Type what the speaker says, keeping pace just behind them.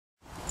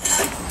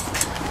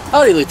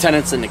Howdy,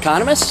 lieutenants and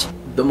economists.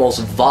 The most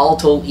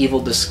volatile,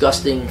 evil,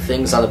 disgusting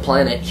things on the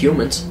planet,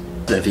 humans.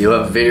 If you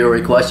have a video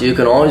request, you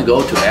can always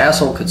go to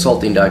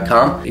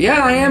assholeconsulting.com.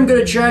 Yeah, I am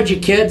gonna charge you,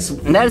 kids.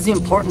 And that is the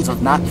importance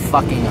of not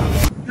fucking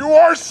up. You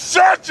are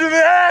such an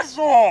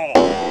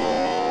asshole!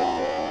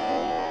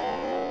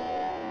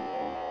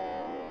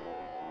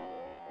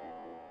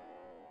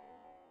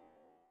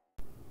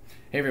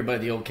 Hey everybody,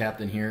 the old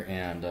captain here,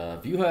 and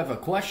if you have a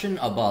question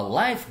about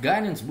life,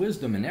 guidance,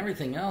 wisdom, and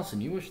everything else,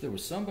 and you wish there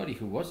was somebody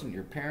who wasn't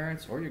your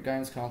parents, or your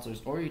guidance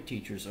counselors, or your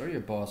teachers, or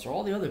your boss, or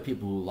all the other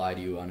people who lie to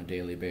you on a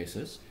daily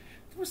basis,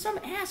 there was some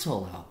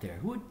asshole out there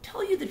who would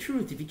tell you the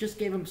truth if you just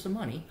gave him some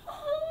money.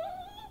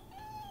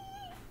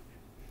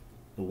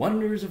 The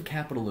wonders of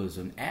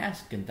capitalism.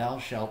 Ask and thou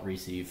shalt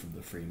receive from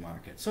the free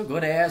market. So go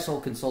to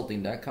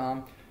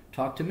assholeconsulting.com,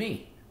 talk to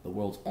me, the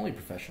world's only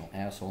professional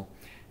asshole,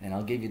 and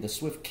I'll give you the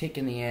swift kick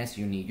in the ass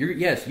you need.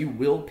 Yes, you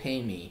will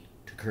pay me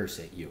to curse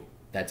at you.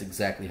 That's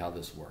exactly how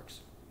this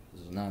works.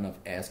 There's not enough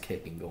ass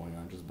kicking going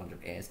on, just a bunch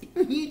of ass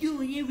kicking. You do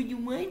whatever you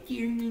want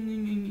here.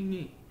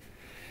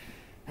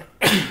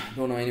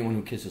 Don't know anyone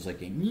who kisses like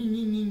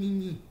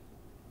that.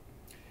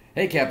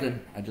 Hey Captain,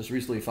 I just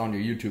recently found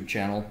your YouTube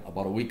channel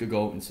about a week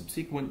ago and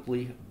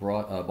subsequently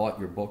bought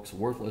your books,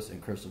 Worthless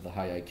and Curse of the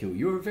High IQ.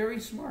 You are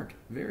very smart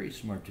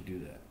to do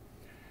that.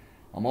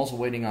 I'm also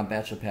waiting on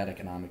Bachelor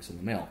Economics in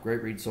the mail.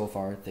 Great read so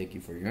far. Thank you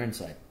for your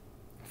insight.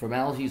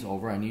 Formalities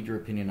over. I need your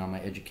opinion on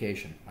my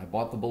education. I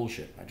bought the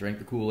bullshit. I drank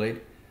the Kool-Aid.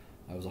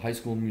 I was a high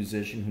school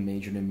musician who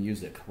majored in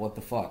music. What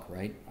the fuck,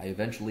 right? I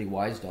eventually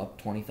wised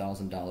up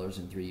 $20,000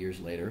 and 3 years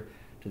later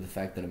to the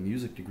fact that a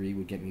music degree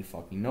would get me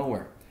fucking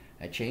nowhere.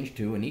 I changed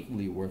to an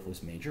equally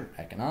worthless major,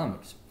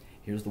 economics.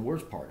 Here's the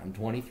worst part. I'm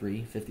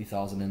 23,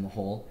 50,000 in the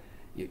hole.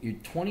 You're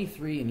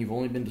 23 and you've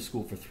only been to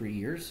school for 3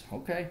 years?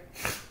 Okay.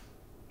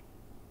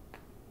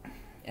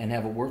 And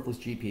have a worthless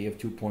GPA of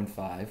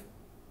 2.5.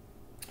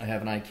 I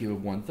have an IQ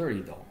of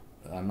 130, though.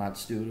 I'm not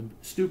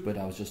stupid.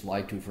 I was just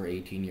lied to for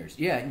 18 years.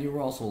 Yeah, and you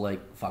were also,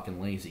 like,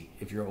 fucking lazy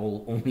if you're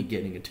only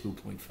getting a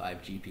 2.5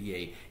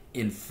 GPA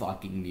in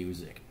fucking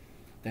music.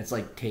 That's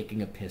like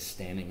taking a piss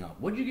standing up.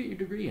 What did you get your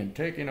degree in?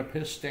 Taking a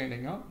piss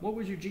standing up? What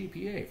was your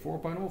GPA?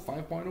 4.0,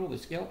 5.0, the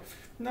scale?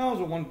 No, it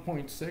was a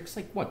 1.6.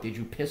 Like, what? Did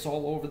you piss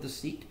all over the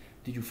seat?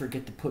 Did you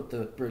forget to put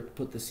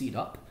the seat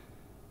up?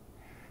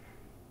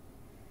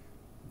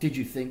 Did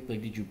you think,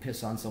 like, did you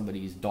piss on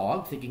somebody's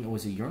dog thinking it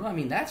was a urinal? I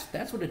mean, that's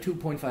what a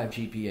 2.5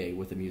 GPA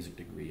with a music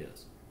degree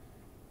is.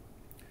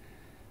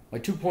 My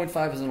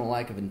 2.5 isn't a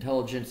lack of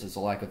intelligence, it's a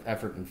lack of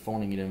effort in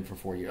phoning it in for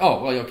 4 years.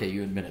 Oh, well, okay,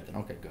 you admit it then.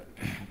 Okay, good.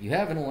 You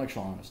have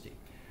intellectual honesty.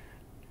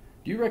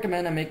 Do you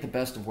recommend I make the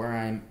best of where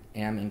I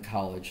am in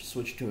college,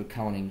 switch to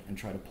accounting, and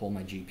try to pull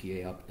my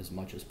GPA up as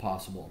much as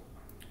possible,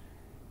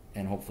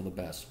 and hope for the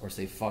best? Or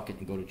say fuck it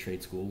and go to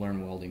trade school,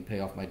 learn welding,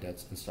 pay off my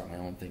debts, and start my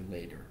own thing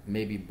later?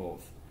 Maybe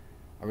both.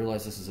 I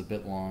realize this is a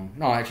bit long.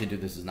 No, actually,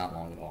 dude, this is not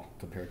long at all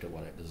compared to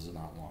this is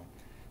not long.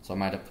 So I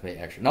might have to pay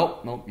extra.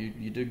 Nope,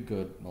 you did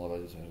good.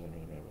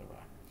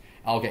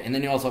 Okay, and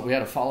then we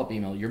had a follow-up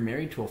email. You're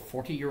married to a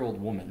 40-year-old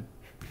woman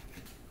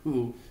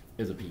who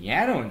is a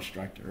piano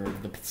instructor, or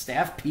the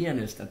staff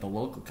pianist at the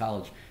local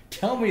college.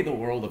 Tell me the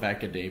world of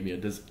academia.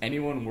 Does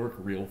anyone work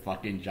real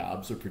fucking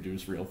jobs or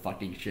produce real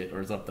fucking shit,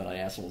 or is it up to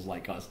assholes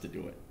like us to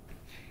do it?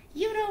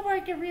 You don't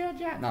work a real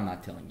job. No, I'm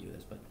not telling you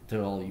this, but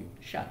to all you,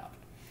 shut up.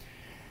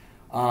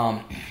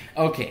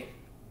 Okay.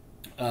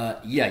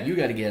 Yeah, you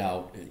gotta get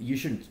out. You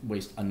shouldn't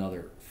waste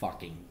another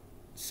fucking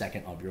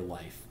second of your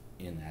life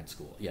in that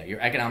school. Yeah,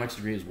 your economics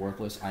degree is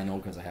worthless. I know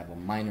because I have a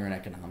minor in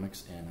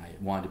economics and I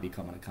wanted to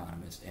become an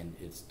economist, and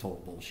it's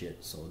total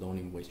bullshit, so don't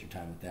even waste your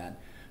time with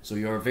that. So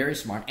you're very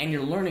smart and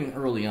you're learning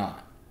early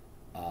on.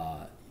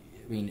 I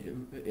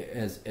mean,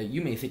 as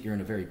you may think you're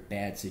in a very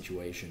bad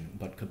situation,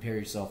 but compare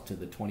yourself to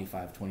the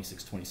 25,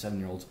 26,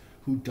 27-year-olds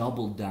who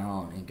doubled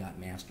down and got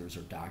masters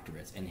or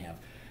doctorates and have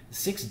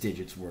 6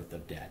 digits worth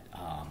of debt.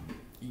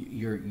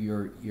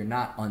 You're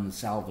not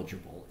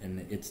unsalvageable,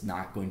 and it's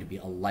not going to be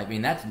a life. I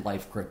mean, that's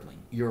life crippling.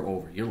 You're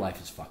over. Your life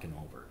is fucking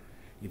over.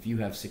 If you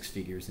have 6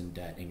 figures in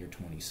debt and you're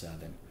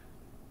 27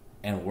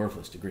 and a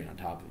worthless degree on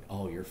top of it,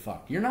 oh, you're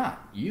fucked. You're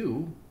not.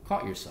 You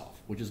caught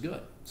yourself, which is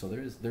good. So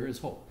there is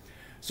hope.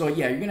 So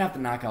yeah, you're gonna have to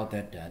knock out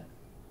that debt,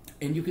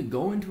 and you could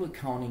go into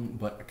accounting,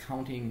 but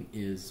accounting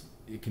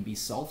it can be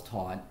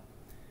self-taught.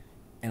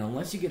 And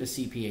unless you get a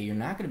CPA, you're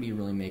not going to be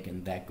really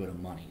making that good of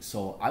money.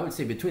 So I would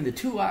say between the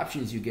two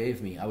options you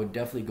gave me, I would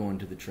definitely go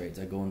into the trades.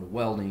 I'd go into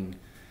welding,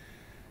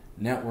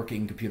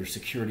 networking, computer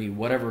security,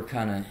 whatever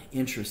kind of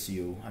interests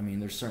you. I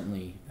mean, there's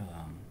certainly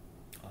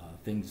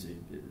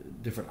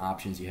different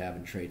options you have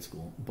in trade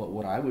school. But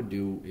what I would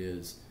do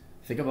is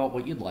think about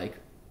what you'd like,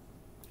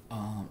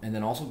 and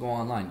then also go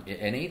online.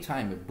 At any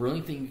time, a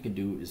brilliant thing you can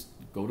do is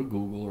go to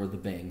Google or the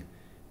Bing,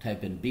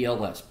 type in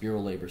BLS, Bureau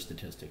of Labor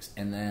Statistics,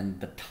 and then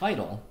the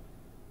title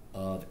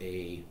of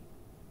a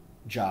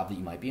job that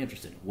you might be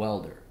interested in,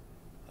 welder,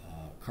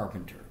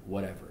 carpenter,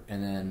 whatever,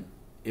 and then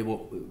it will,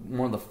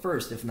 one of the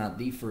first, if not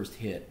the first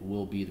hit,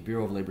 will be the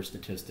Bureau of Labor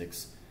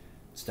Statistics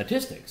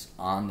statistics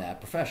on that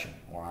profession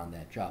or on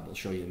that job. It'll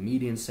show you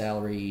median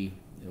salary.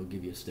 It'll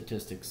give you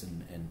statistics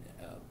and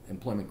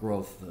employment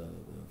growth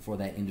for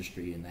that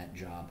industry and that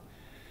job.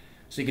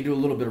 So you can do a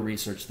little bit of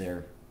research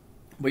there.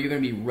 But you're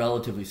going to be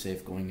relatively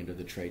safe going into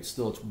the trade.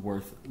 Still, it's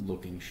worth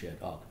looking shit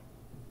up.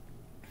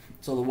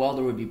 So the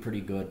welder would be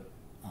pretty good,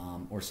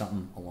 or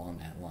something along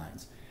that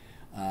lines.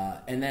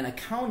 And then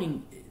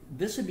accounting,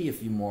 this would be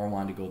if you more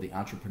wanted to go the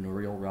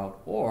entrepreneurial route,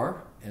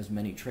 or, as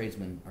many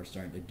tradesmen are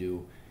starting to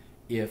do,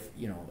 if,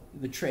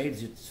 the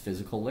trades, it's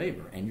physical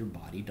labor, and your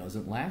body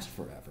doesn't last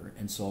forever.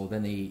 And so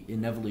then they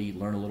inevitably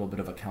learn a little bit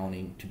of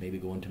accounting to maybe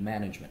go into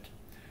management,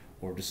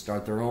 or to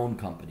start their own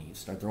company,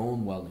 start their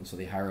own welding. So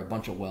they hire a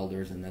bunch of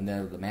welders, and then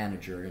they're the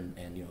manager,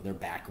 and their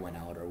back went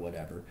out or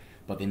whatever,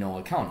 but they know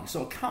accounting.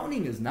 So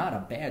accounting is not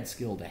a bad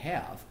skill to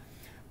have,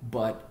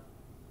 but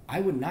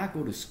I would not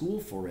go to school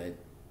for it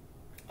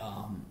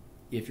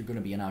if you're going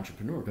to be an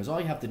entrepreneur, because all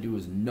you have to do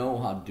is know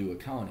how to do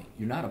accounting.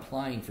 You're not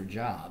applying for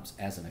jobs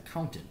as an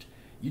accountant.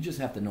 You just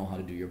have to know how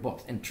to do your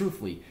books. And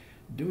truthfully,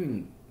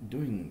 doing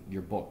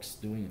your books,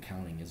 doing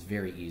accounting is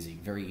very easy,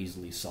 very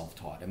easily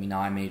self-taught. I mean, now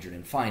I majored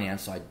in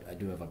finance, so I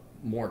do have a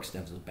more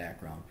extensive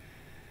background.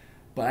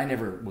 But I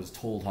never was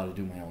told how to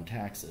do my own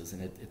taxes,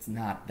 and it's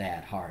not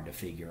that hard to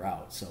figure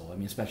out. So, I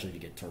mean, especially if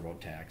you get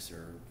TurboTax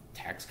or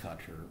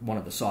TaxCut or one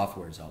of the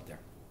softwares out there.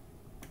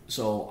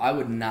 So I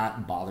would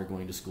not bother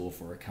going to school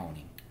for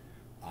accounting.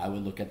 I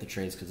would look at the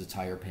trades because it's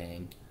higher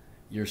paying.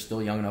 You're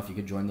still young enough, you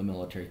could join the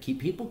military.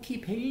 People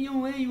keep hating you.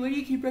 Why do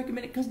you keep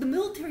recommending it? Because the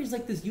military is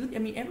like this.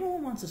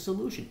 Everyone wants a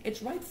solution.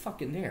 It's right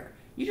fucking there.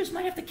 You just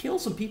might have to kill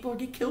some people or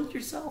get killed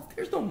yourself.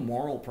 There's no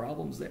moral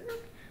problems there.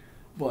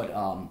 But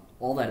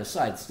all that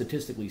aside,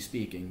 statistically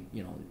speaking,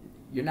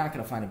 you're not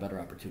going to find a better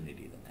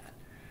opportunity than that.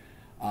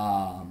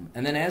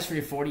 And then as for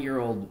your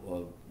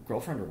 40-year-old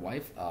girlfriend or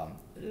wife,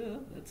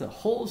 that's a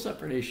whole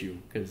separate issue,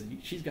 because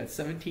she's got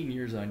 17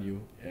 years on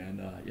you,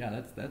 and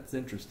that's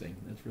interesting.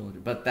 That's really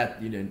good. But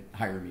that, you didn't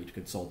hire me to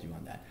consult you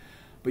on that.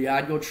 But yeah,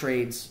 I'd go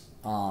trades.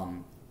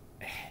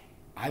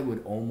 I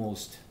would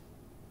almost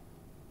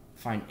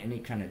find any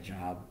kind of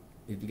job.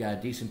 If you got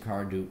a decent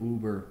car, do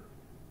Uber,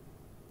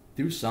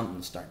 do something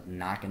to start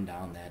knocking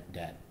down that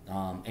debt.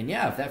 And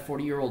yeah, if that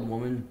 40-year-old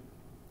woman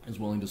is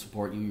willing to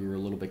support you, you're a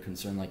little bit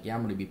concerned, like, yeah,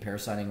 I'm going to be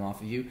parasiting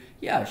off of you.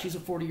 Yeah, she's a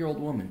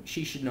 40-year-old woman.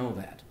 She should know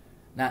that.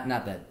 Not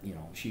that,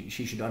 she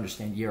should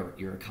understand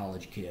you're a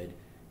college kid.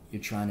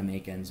 You're trying to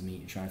make ends meet.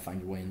 You're trying to find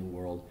your way in the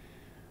world.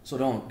 So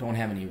don't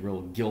have any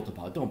real guilt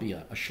about it. Don't be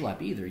a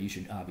schlep either. You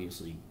should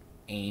obviously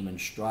aim and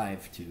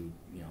strive to,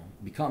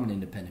 become an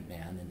independent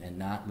man and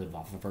not live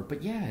off of her.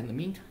 But yeah, in the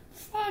meantime,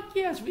 fuck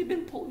yes, we've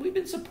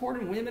been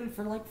supporting women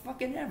for like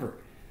fucking ever.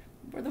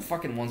 We're the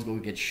fucking ones go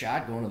get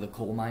shot, going to the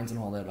coal mines and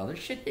all that other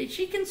shit.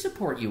 She can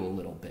support you a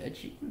little bit.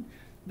 She can,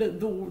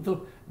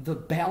 the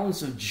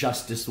balance of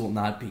justice will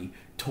not be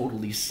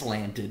totally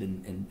slanted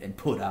and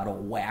put out of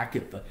whack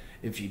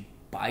if she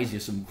buys you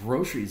some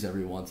groceries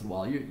every once in a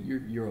while.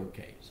 You're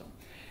okay. So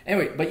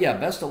anyway, but yeah,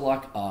 best of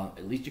luck.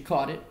 At least you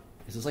caught it.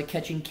 This is like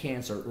catching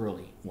cancer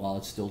early while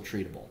it's still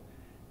treatable.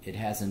 It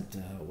hasn't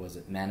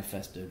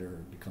manifested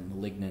or become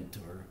malignant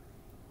or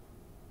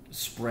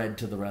spread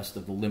to the rest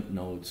of the lymph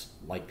nodes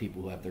like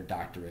people who have their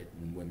doctorate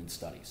in women's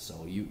studies.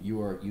 So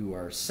you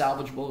are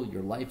salvageable.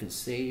 Your life is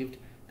saved.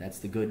 That's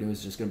the good news.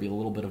 It's just going to be a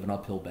little bit of an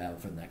uphill battle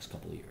for the next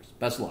couple of years.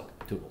 Best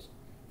luck. Toodles.